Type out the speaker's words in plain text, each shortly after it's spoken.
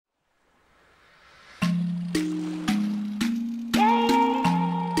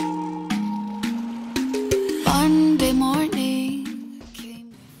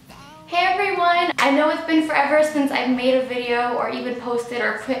know it's been forever since I've made a video or even posted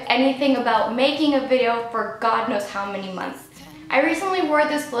or put anything about making a video for God knows how many months. I recently wore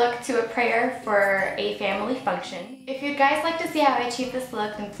this look to a prayer for a family function. If you guys like to see how I achieved this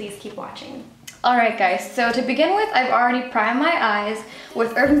look, then please keep watching. Alright guys, so to begin with, I've already primed my eyes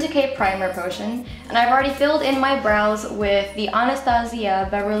with Urban Decay Primer Potion, and I've already filled in my brows with the Anastasia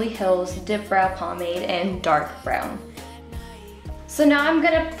Beverly Hills Dipbrow Pomade in dark brown. So now I'm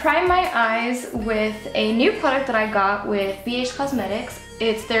gonna prime my eyes with a new product that I got with Beige Cosmetics.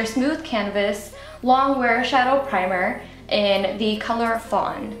 It's their Smooth Canvas Long Wear Shadow Primer in the color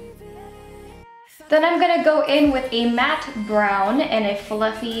Fawn. Then I'm gonna go in with a matte brown and a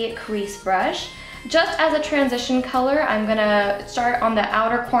fluffy crease brush. Just as a transition color, I'm gonna start on the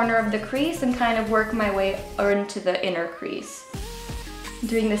outer corner of the crease and kind of work my way into the inner crease.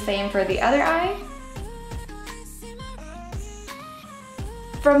 Doing the same for the other eye.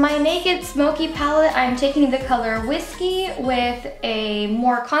 For my Naked Smokey palette, I'm taking the color Whiskey with a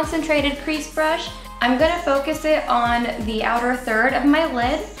more concentrated crease brush. I'm gonna focus it on the outer third of my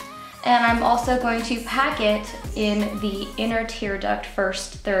lid, and I'm also going to pack it in the inner tear duct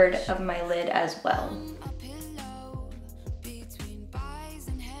first third of my lid as well.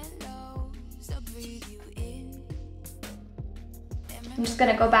 I'm just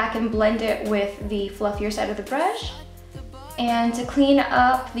gonna go back and blend it with the fluffier side of the brush. And to clean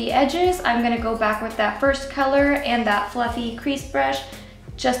up the edges, I'm gonna go back with that first color and that fluffy crease brush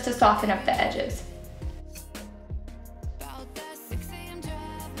just to soften up the edges.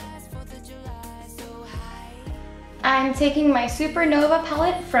 I'm taking my Supernova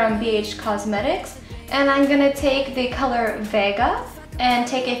palette from Beige Cosmetics, and I'm gonna take the color Vega and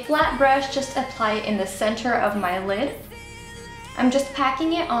take a flat brush, just apply it in the center of my lid. I'm just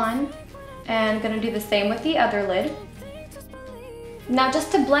packing it on, and I'm gonna do the same with the other lid. Now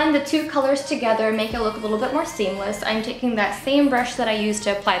just to blend the two colors together, make it look a little bit more seamless, I'm taking that same brush that I used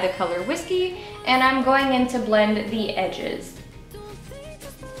to apply the color Whiskey, and I'm going in to blend the edges.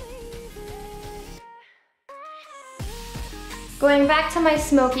 Going back to my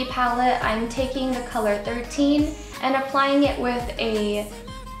Smokey palette, I'm taking the color 13 and applying it with a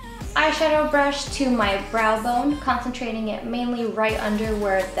eyeshadow brush to my brow bone, concentrating it mainly right under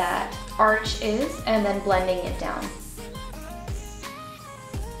where that arch is, and then blending it down.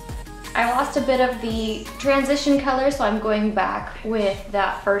 I lost a bit of the transition color, so I'm going back with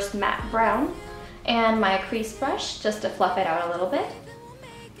that first matte brown and my crease brush just to fluff it out a little bit.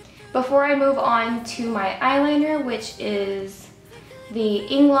 Before I move on to my eyeliner, which is the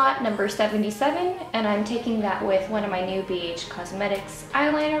Inglot number 77, and I'm taking that with one of my new Beige Cosmetics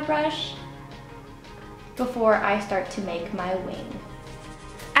eyeliner brush before I start to make my wing.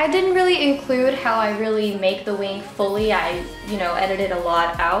 I didn't really include how I really make the wing fully. I, edited a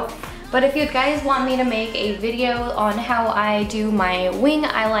lot out. But if you guys want me to make a video on how I do my wing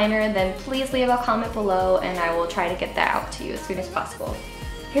eyeliner, then please leave a comment below and I will try to get that out to you as soon as possible.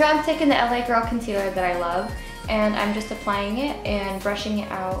 Here I'm taking the LA Girl concealer that I love, and I'm just applying it and brushing it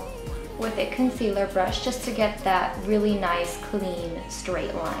out with a concealer brush just to get that really nice, clean,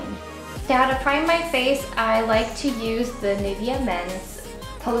 straight line. Now to prime my face, I like to use the Nivea Men's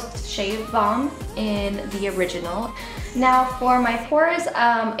Post Shave Balm in the original. Now for my pores,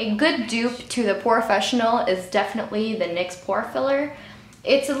 a good dupe to the Professional is definitely the NYX Pore Filler.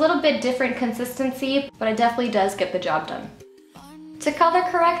 It's a little bit different consistency, but it definitely does get the job done. To color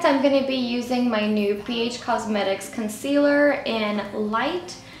correct, I'm going to be using my new Beige Cosmetics concealer in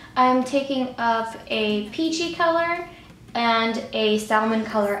light. I'm taking up a peachy color and a salmon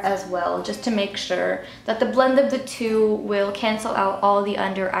color as well, just to make sure that the blend of the two will cancel out all the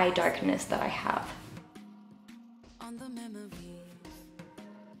under eye darkness that I have.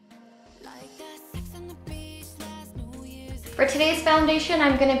 For today's foundation,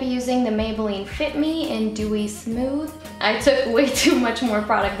 I'm going to be using the Maybelline Fit Me in Dewy+Smooth. I took way too much more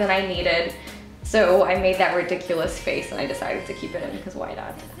product than I needed, so I made that ridiculous face and I decided to keep it in because why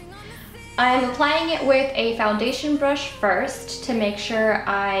not? I'm applying it with a foundation brush first to make sure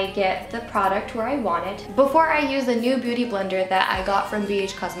I get the product where I want it, before I use the new beauty blender that I got from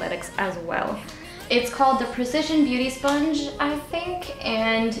Beige Cosmetics as well. It's called the Precision Beauty Sponge, I think,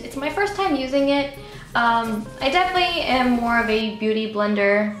 and it's my first time using it. I definitely am more of a beauty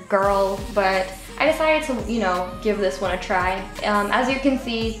blender girl, but I decided to, give this one a try. As you can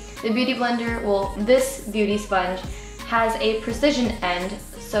see, the beauty blender, this beauty sponge has a precision end,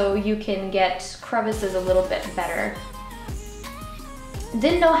 so you can get crevices a little bit better.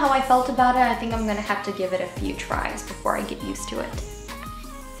 Didn't know how I felt about it. I think I'm gonna have to give it a few tries before I get used to it.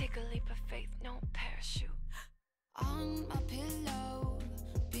 Take a leap of faith, no parachute. On my pillow,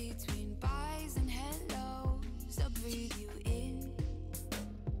 between buys and hello.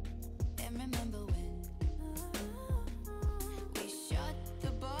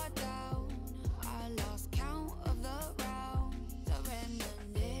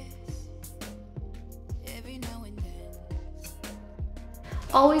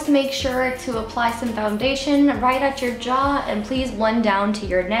 Always make sure to apply some foundation right at your jaw, and please blend down to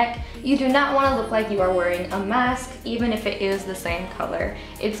your neck. You do not want to look like you are wearing a mask, even if it is the same color.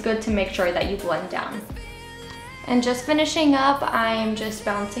 It's good to make sure that you blend down. And just finishing up, I'm just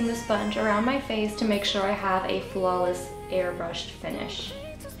bouncing the sponge around my face to make sure I have a flawless airbrushed finish.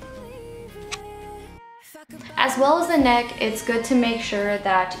 As well as the neck, it's good to make sure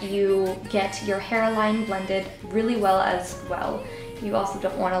that you get your hairline blended really well as well. You also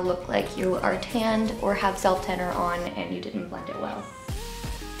don't want to look like you are tanned or have self-tanner on and you didn't blend it well.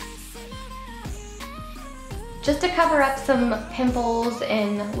 Just to cover up some pimples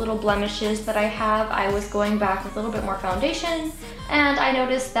and little blemishes that I have, I was going back with a little bit more foundation, and I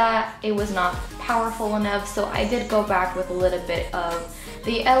noticed that it was not powerful enough, so I did go back with a little bit of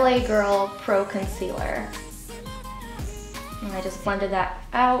the LA Girl Pro Concealer. And I just blended that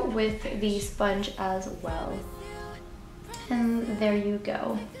out with the sponge as well. And there you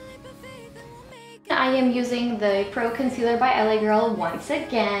go. I am using the Pro Concealer by LA Girl once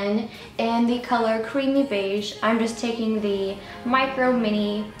again in the color Creamy Beige. I'm just taking the Micro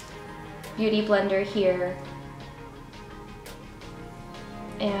Mini Beauty Blender here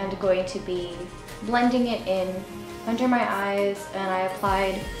and going to be blending it in under my eyes, and I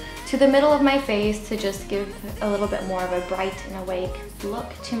applied to the middle of my face to just give a little bit more of a bright and awake look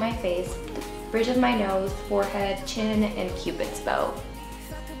to my face. The bridge of my nose, forehead, chin, and Cupid's bow.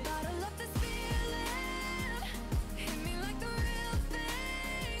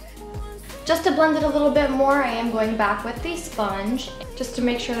 Just to blend it a little bit more, I am going back with the sponge just to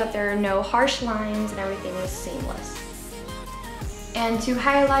make sure that there are no harsh lines and everything is seamless. And to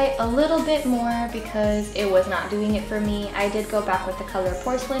highlight a little bit more, because it was not doing it for me, I did go back with the color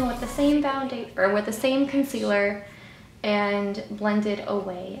Porcelain with the same foundation or with the same concealer and blend it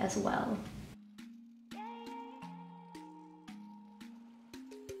away as well.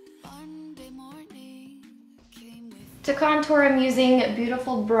 To contour, I'm using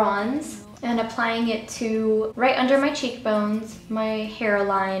Beautiful Bronze and applying it to right under my cheekbones, my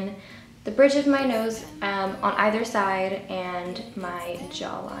hairline, the bridge of my nose on either side, and my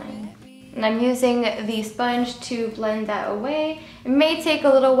jawline. And I'm using the sponge to blend that away. It may take a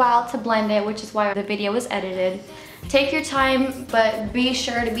little while to blend it, which is why the video was edited. Take your time, but be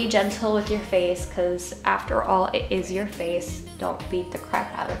sure to be gentle with your face, because after all, it is your face. Don't beat the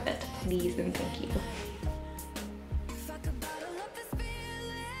crap out of it, please and thank you.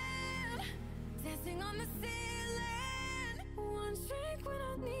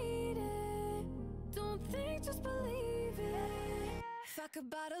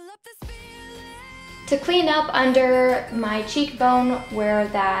 To clean up under my cheekbone where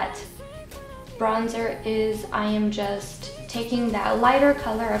that bronzer is, I am just taking that lighter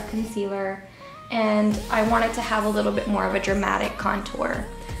color of concealer, and I want it to have a little bit more of a dramatic contour.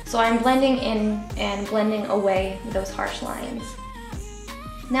 So I'm blending in and blending away those harsh lines.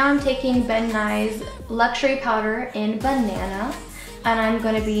 Now I'm taking Ben Nye's Luxury Powder in Banana, and I'm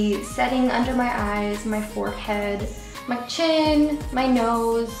going to be setting under my eyes, my forehead, my chin, my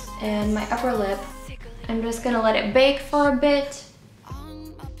nose, and my upper lip. I'm just going to let it bake for a bit.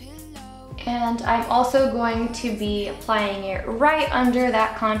 And I'm also going to be applying it right under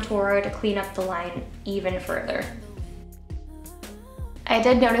that contour to clean up the line even further. I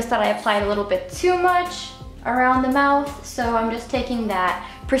did notice that I applied a little bit too much around the mouth, so I'm just taking that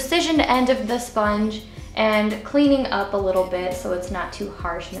precision end of the sponge and cleaning up a little bit so it's not too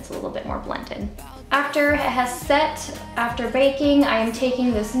harsh and it's a little bit more blended. After it has set, after baking, I am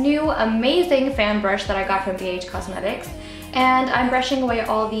taking this new amazing fan brush that I got from Beige Cosmetics, and I'm brushing away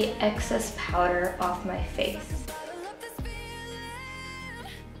all the excess powder off my face.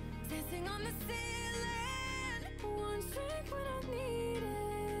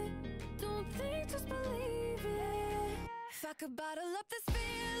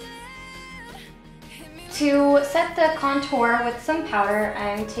 To set the contour with some powder,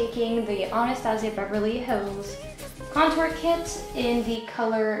 I'm taking the Anastasia Beverly Hills Contour Kit in the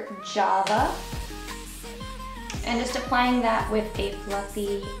color Java, and just applying that with a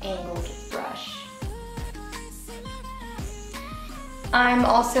fluffy angled brush. I'm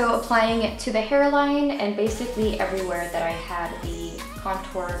also applying it to the hairline and basically everywhere that I had the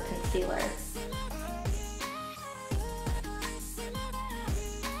contour concealer.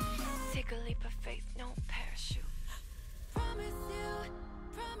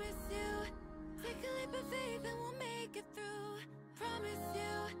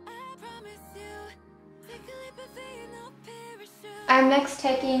 I'm next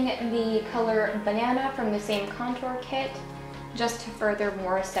taking the color Banana from the same contour kit, just to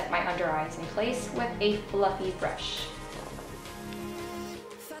furthermore set my under eyes in place with a fluffy brush.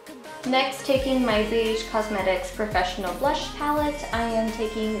 Next, taking my Beige Cosmetics Professional Blush Palette, I am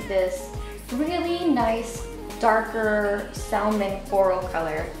taking this really nice, darker salmon coral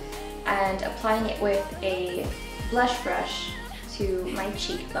color and applying it with a blush brush to my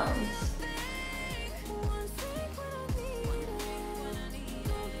cheekbones.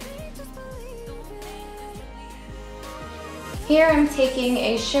 Here I'm taking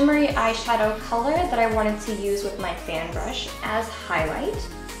a shimmery eyeshadow color that I wanted to use with my fan brush as highlight.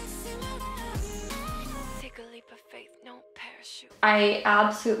 I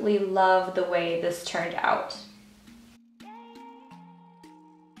absolutely love the way this turned out.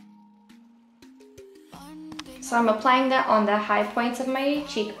 So I'm applying that on the high points of my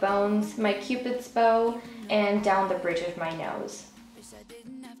cheekbones, my cupid's bow, and down the bridge of my nose.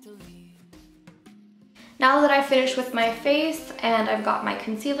 Now that I've finished with my face and I've got my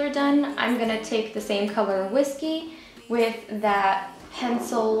concealer done, I'm gonna take the same color Whiskey with that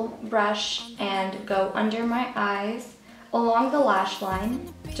pencil brush and go under my eyes, along the lash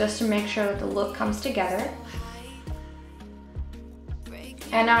line, just to make sure the look comes together.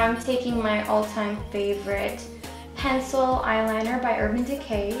 And now I'm taking my all-time favorite pencil eyeliner by Urban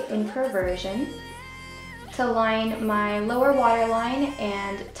Decay in Perversion to line my lower waterline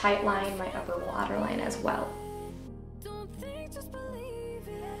and tight line my upper waterline as well.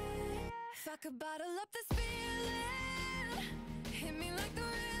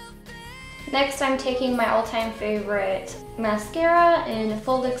 Next, I'm taking my all-time favorite mascara in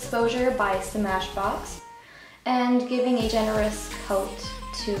Full Exposure by Smashbox and giving a generous coat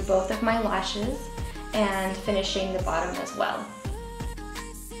to both of my lashes and finishing the bottom as well.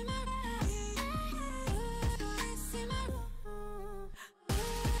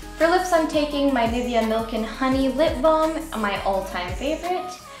 For lips, I'm taking my Nivea Milk and Honey Lip Balm, my all-time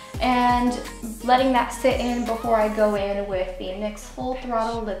favorite, and letting that sit in before I go in with the NYX Full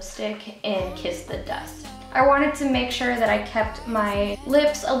Throttle lipstick in Kiss the Dust. I wanted to make sure that I kept my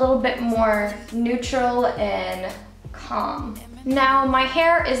lips a little bit more neutral and calm. Now, my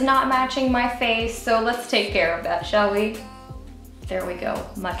hair is not matching my face, so let's take care of that, shall we? There we go,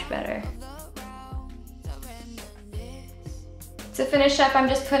 much better. To finish up, I'm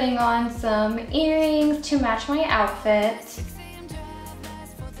just putting on some earrings to match my outfit.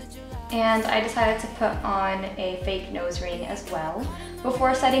 And I decided to put on a fake nose ring as well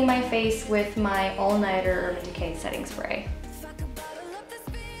before setting my face with my all-nighter Urban Decay setting spray.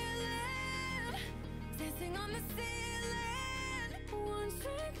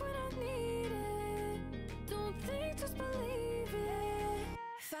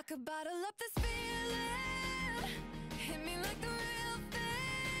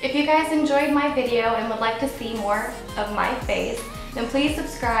 If you guys enjoyed my video and would like to see more of my face, then please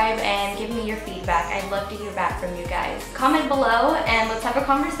subscribe and give me your feedback. I'd love to hear back from you guys. Comment below and let's have a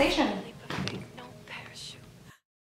conversation.